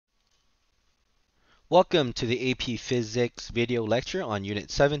Welcome to the AP Physics video lecture on Unit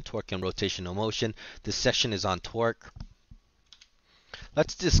 7, Torque and Rotational Motion. This section is on torque.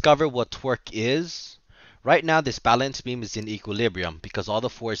 Let's discover what torque is. Right now, this balance beam is in equilibrium because all the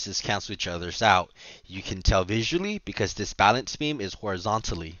forces cancel each other out. You can tell visually because this balance beam is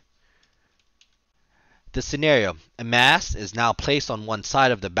horizontally. The scenario: a mass is now placed on one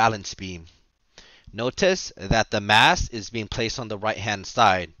side of the balance beam. Notice that the mass is being placed on the right-hand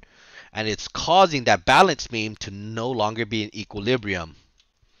side, and it's causing that balance beam to no longer be in equilibrium.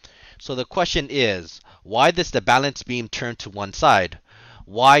 So the question is, why does the balance beam turn to one side?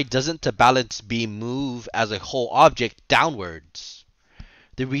 Why doesn't the balance beam move as a whole object downwards?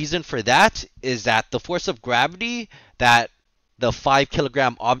 The reason for that is that the force of gravity that the 5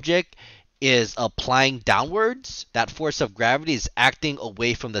 kilogram object is applying downwards, that force of gravity is acting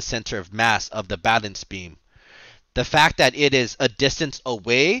away from the center of mass of the balance beam. The fact that it is a distance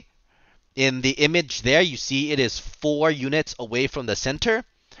away, in the image there, you see it is 4 units away from the center,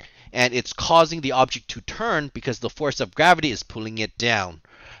 and it's causing the object to turn because the force of gravity is pulling it down.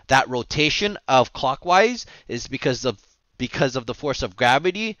 That rotation of clockwise is because of the force of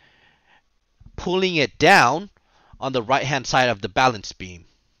gravity pulling it down on the right-hand side of the balance beam.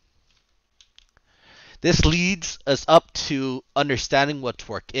 This leads us up to understanding what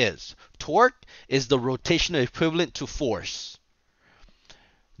torque is. Torque is the rotational equivalent to force.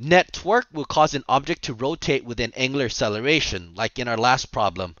 Net torque will cause an object to rotate with an angular acceleration, like in our last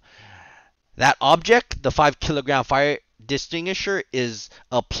problem. That object, the 5 kilogram fire extinguisher, is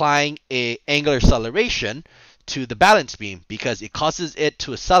applying an angular acceleration to the balance beam because it causes it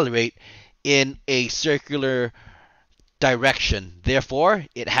to accelerate in a circular direction. Therefore,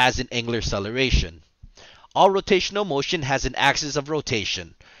 it has an angular acceleration. All rotational motion has an axis of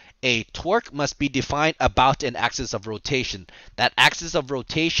rotation. A torque must be defined about an axis of rotation. That axis of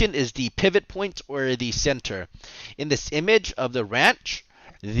rotation is the pivot point or the center. In this image of the wrench,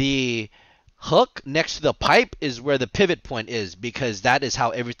 the hook next to the pipe is where the pivot point is because that is how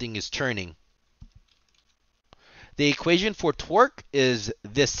everything is turning. The equation for torque is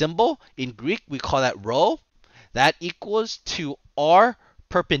this symbol. In Greek, we call that rho. That equals to R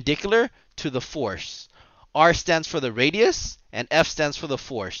perpendicular to the force. R stands for the radius, and F stands for the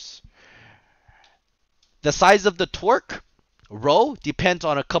force. The size of the torque, rho, depends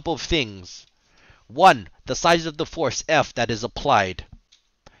on a couple of things. 1. The size of the force, F, that is applied.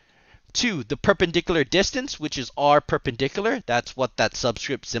 2. The perpendicular distance, which is R perpendicular, that's what that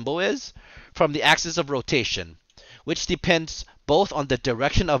subscript symbol is, from the axis of rotation, which depends both on the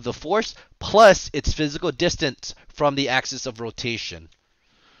direction of the force plus its physical distance from the axis of rotation.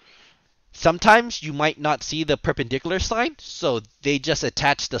 Sometimes you might not see the perpendicular sign, so they just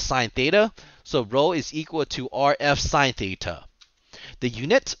attach the sine theta. So rho is equal to RF sine theta. The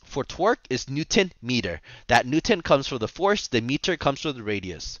unit for torque is Newton meter. That Newton comes from the force, the meter comes from the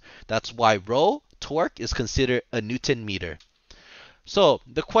radius. That's why rho, torque, is considered a Newton meter. So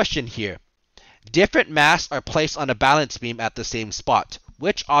the question here, different mass are placed on a balance beam at the same spot.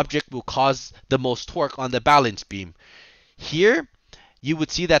 Which object will cause the most torque on the balance beam? Here, you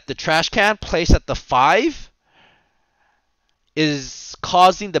would see that the trash can placed at the 5 is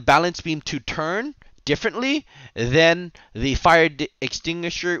causing the balance beam to turn differently than the fire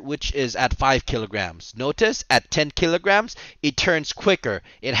extinguisher, which is at 5 kilograms. Notice at 10 kilograms, it turns quicker.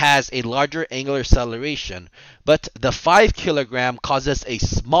 It has a larger angular acceleration. But the 5 kilogram causes a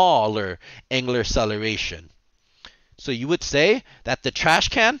smaller angular acceleration. So you would say that the trash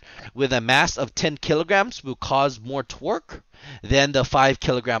can with a mass of 10 kilograms will cause more torque than the 5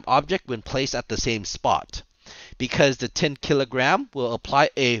 kilogram object when placed at the same spot, because the 10 kilogram will apply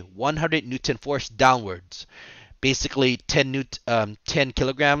a 100 Newton force downwards. Basically 10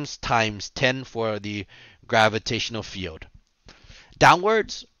 kilograms times 10 for the gravitational field.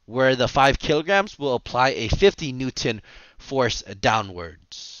 Downwards, where the 5 kilograms will apply a 50 Newton force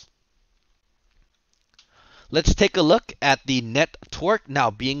downwards. Let's take a look at the net torque now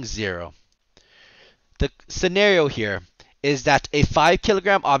being 0. The scenario here is that a 5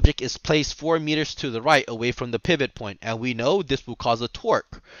 kilogram object is placed 4 meters to the right away from the pivot point, and we know this will cause a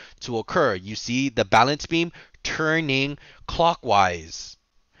torque to occur. You see the balance beam turning clockwise.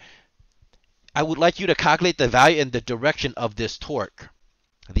 I would like you to calculate the value and the direction of this torque.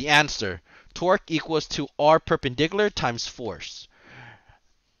 The answer, torque equals to R perpendicular times force.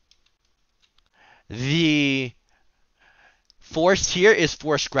 The force here is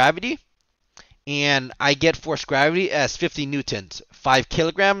force gravity, and I get force gravity as 50 newtons. 5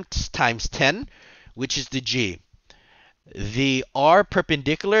 kilograms times 10, which is the G. The R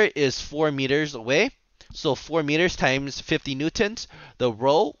perpendicular is 4 meters away, So 4 meters times 50 newtons, the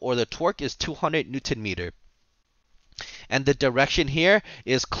rho or the torque is 200 Newton meter. And the direction here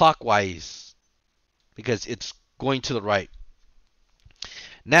is clockwise because it's going to the right.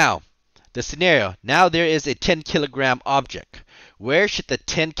 Now, the scenario. Now there is a 10 kilogram object. Where should the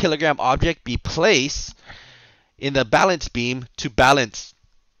 10 kilogram object be placed in the balance beam to balance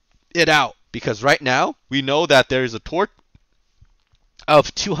it out? Because right now we know that there is a torque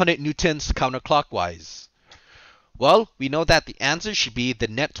of 200 newtons counterclockwise. Well, we know that the answer should be the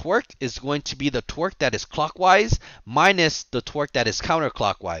net torque is going to be the torque that is clockwise minus the torque that is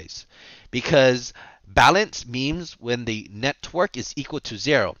counterclockwise. Because balance means when the net torque is equal to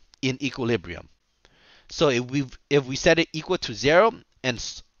 0 in equilibrium. So if we set it equal to 0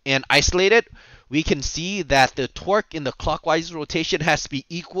 and isolate it, we can see that the torque in the clockwise rotation has to be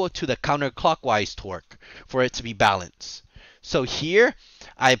equal to the counterclockwise torque for it to be balanced. So here,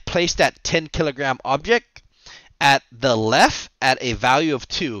 I placed that 10 kilogram object at the left at a value of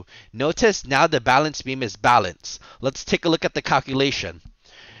 2. Notice now the balance beam is balanced. Let's take a look at the calculation.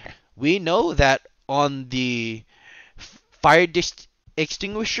 We know that on the fire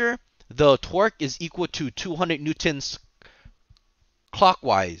extinguisher, the torque is equal to 200 newtons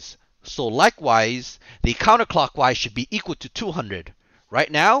clockwise. So likewise, the counterclockwise should be equal to 200.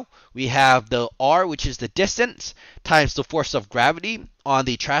 Right now, we have the R, which is the distance, times the force of gravity on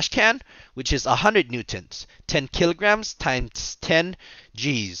the trash can, which is 100 newtons. 10 kilograms times 10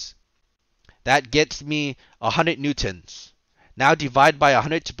 Gs. That gets me 100 newtons. Now divide by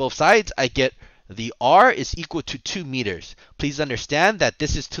 100 to both sides, I get the R is equal to 2 meters. Please understand that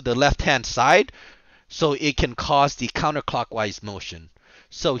this is to the left-hand side, so it can cause the counterclockwise motion.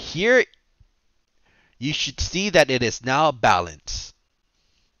 So here, you should see that it is now balanced.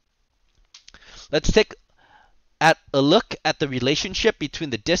 Let's take a look at the relationship between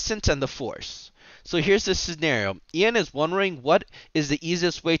the distance and the force. So here's the scenario. Ian is wondering what is the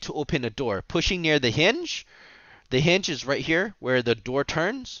easiest way to open a door. Pushing near the hinge. The hinge is right here where the door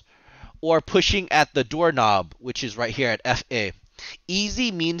turns. Or pushing at the doorknob, which is right here at FA.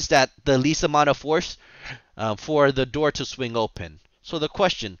 Easy means that the least amount of force for the door to swing open. So the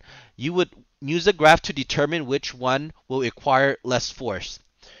question, you would use a graph to determine which one will require less force.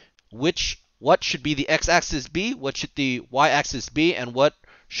 What should be the x-axis be, what should the y-axis be, and what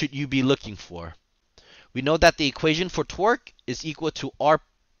should you be looking for? We know that the equation for torque is equal to R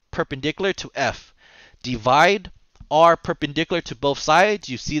perpendicular to F. Divide R perpendicular to both sides,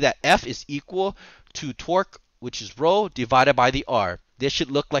 you see that F is equal to torque, which is rho, divided by the R. This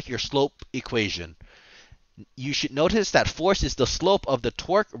should look like your slope equation. You should notice that force is the slope of the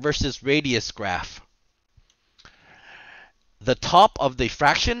torque versus radius graph. The top of the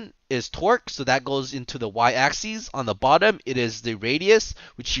fraction is torque, so that goes into the y-axis. On the bottom, it is the radius,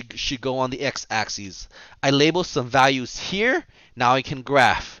 which should go on the x-axis. I label some values here. Now I can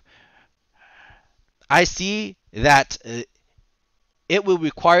graph. I see that it will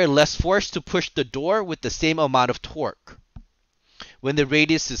require less force to push the door with the same amount of torque when the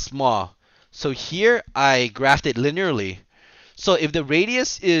radius is small. So here I graphed it linearly. So if the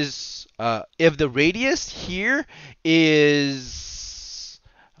radius here is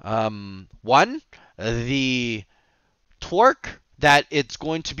 1, the torque that it's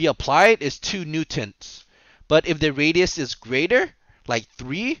going to be applied is 2 newtons. But if the radius is greater, like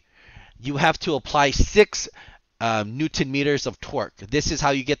 3, you have to apply 6 Newton meters of torque. This is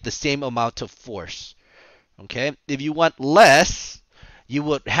how you get the same amount of force. Okay, if you want less, you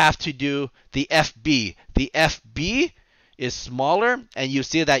would have to do the FB. The FB is smaller, and you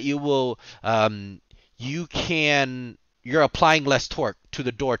see that you're applying less torque to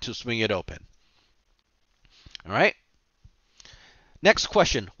the door to swing it open. All right. Next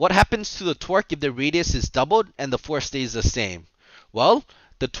question. What happens to the torque if the radius is doubled and the force stays the same? Well,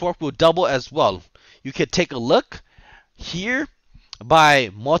 the torque will double as well. You can take a look here by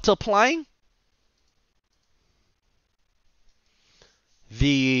multiplying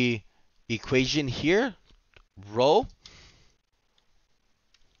the equation here. Rho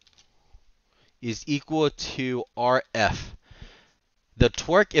is equal to RF. The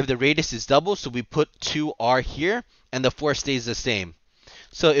torque, if the radius is double, so we put 2R here, and the force stays the same.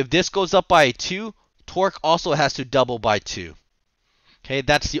 So if this goes up by 2, torque also has to double by 2. Okay,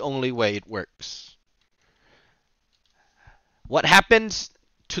 that's the only way it works. What happens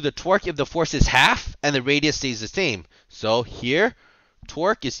to the torque if the force is half and the radius stays the same? So here,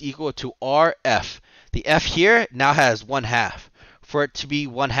 torque is equal to RF. The F here now has 1/2. For it to be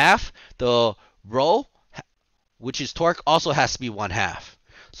 1/2, the rho, which is torque, also has to be 1/2.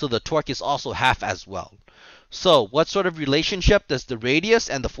 So the torque is also half as well. So what sort of relationship does the radius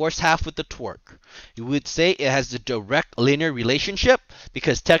and the force have with the torque? You would say it has the direct linear relationship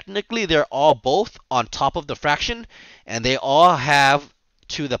because technically they're all both on top of the fraction and they all have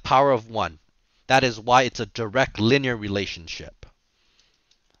to the power of 1. That is why it's a direct linear relationship.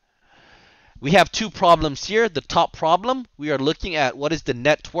 We have two problems here. The top problem, we are looking at what is the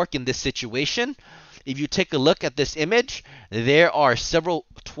net torque in this situation. If you take a look at this image, there are several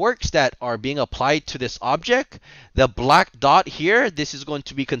torques that are being applied to this object. The black dot here, this is going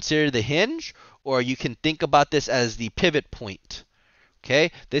to be considered the hinge, or you can think about this as the pivot point.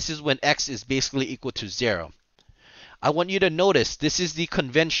 Okay, this is when x is basically equal to 0. I want you to notice this is the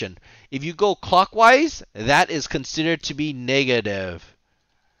convention. If you go clockwise, that is considered to be negative.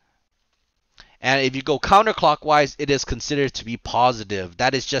 And if you go counterclockwise, it is considered to be positive.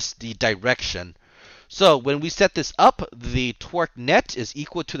 That is just the direction. So when we set this up, the torque net is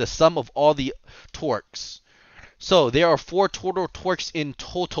equal to the sum of all the torques. So there are 4 total torques in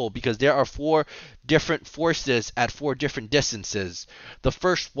total because there are 4 different forces at 4 different distances. The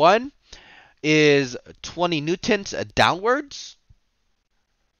first one is 20 newtons downwards.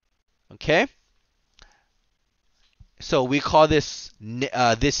 Okay. So we call this,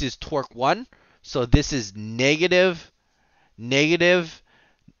 this is torque 1. So this is negative 200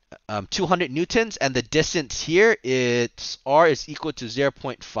 newtons, and the distance here, it's r is equal to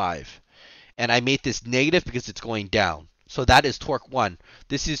 0.5. And I made this negative because it's going down. So that is torque 1.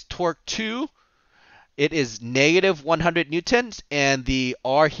 This is torque 2. It is negative 100 newtons, and the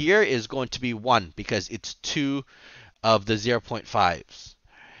r here is going to be 1 because it's 2 of the 0.5s.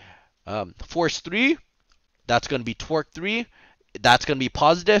 Force 3, that's going to be torque 3. That's going to be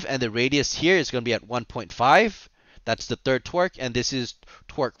positive, and the radius here is going to be at 1.5. That's the third torque, and this is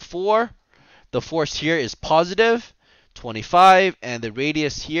torque 4. The force here is positive, 25, and the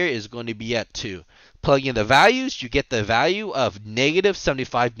radius here is going to be at 2. Plug in the values, you get the value of negative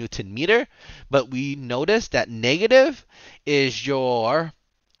 75 Newton meter, but we notice that negative is your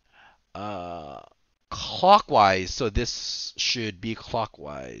clockwise, so this should be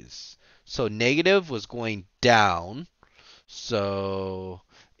clockwise. So negative was going down, so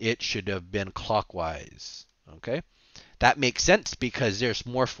it should have been clockwise. Okay, that makes sense because there's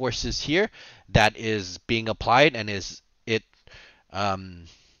more forces here that is being applied and is it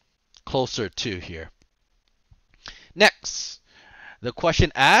closer to here. Next, the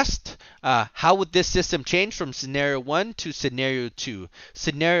question asked, how would this system change from scenario 1 to scenario 2?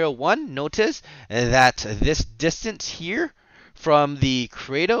 Scenario 1, notice that this distance here from the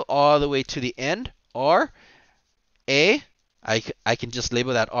cradle all the way to the end, R, A, I can just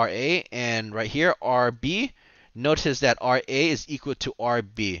label that RA, and right here, RB, notice that RA is equal to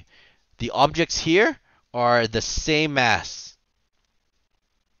RB. The objects here are the same mass.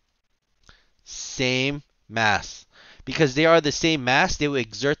 Same mass. Because they are the same mass, they will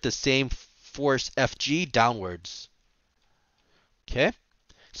exert the same force Fg downwards. Okay?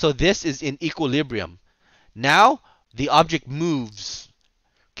 So this is in equilibrium. Now, the object moves.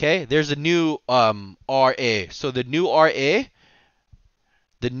 Okay? There's a new RA. So the new RA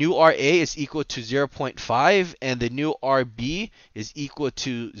is equal to 0.5, and the new RB is equal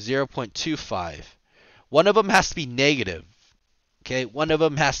to 0.25. One of them has to be negative. Okay? One of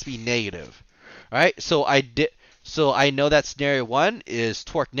them has to be negative. All right? So I know that scenario 1 is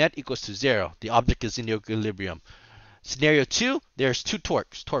torque net equals to 0. The object is in equilibrium. Scenario 2, there's 2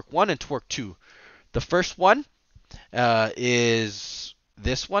 torques, torque 1 and torque 2. The first one is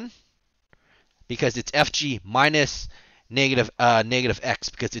this one because it's Fg minus negative x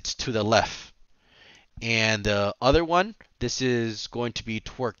because it's to the left. And the other one, this is going to be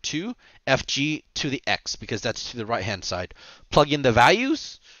torque 2, Fg to the x because that's to the right hand side. Plug in the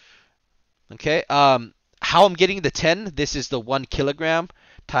values. Okay, how I'm getting the 10, this is the 1 kilogram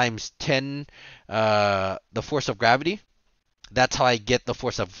times 10, the force of gravity. That's how I get the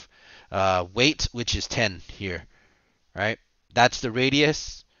force of weight, which is 10 here, right? That's the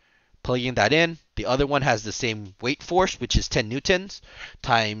radius, plugging that in. The other one has the same weight force, which is 10 newtons,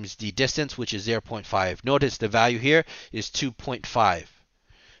 times the distance, which is 0.5. Notice the value here is 2.5.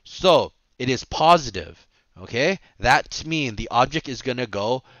 So it is positive, okay? That means the object is going to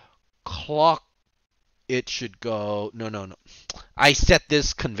go it should go, no. I set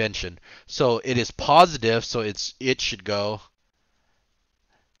this convention. So it is positive, so it should go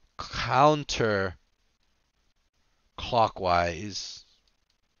counterclockwise.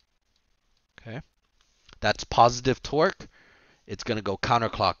 Okay. That's positive torque. It's going to go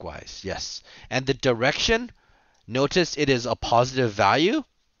counterclockwise. Yes. And the direction, notice it is a positive value.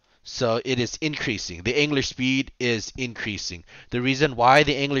 So it is increasing. The angular speed is increasing. The reason why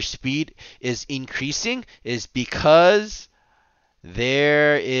the angular speed is increasing is because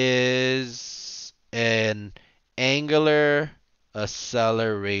there is an angular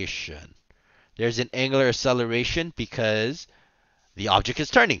acceleration. There's an angular acceleration because the object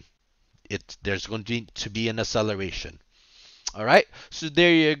is turning. There's going to be an acceleration. All right, so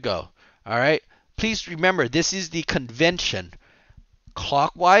there you go. All right, please remember this is the convention.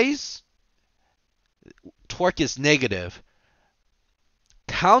 Clockwise, torque is negative.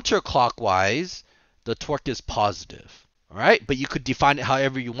 Counterclockwise, the torque is positive. All right, but you could define it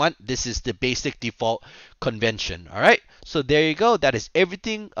however you want. This is the basic default convention. All right, so there you go. That is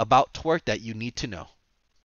everything about torque that you need to know.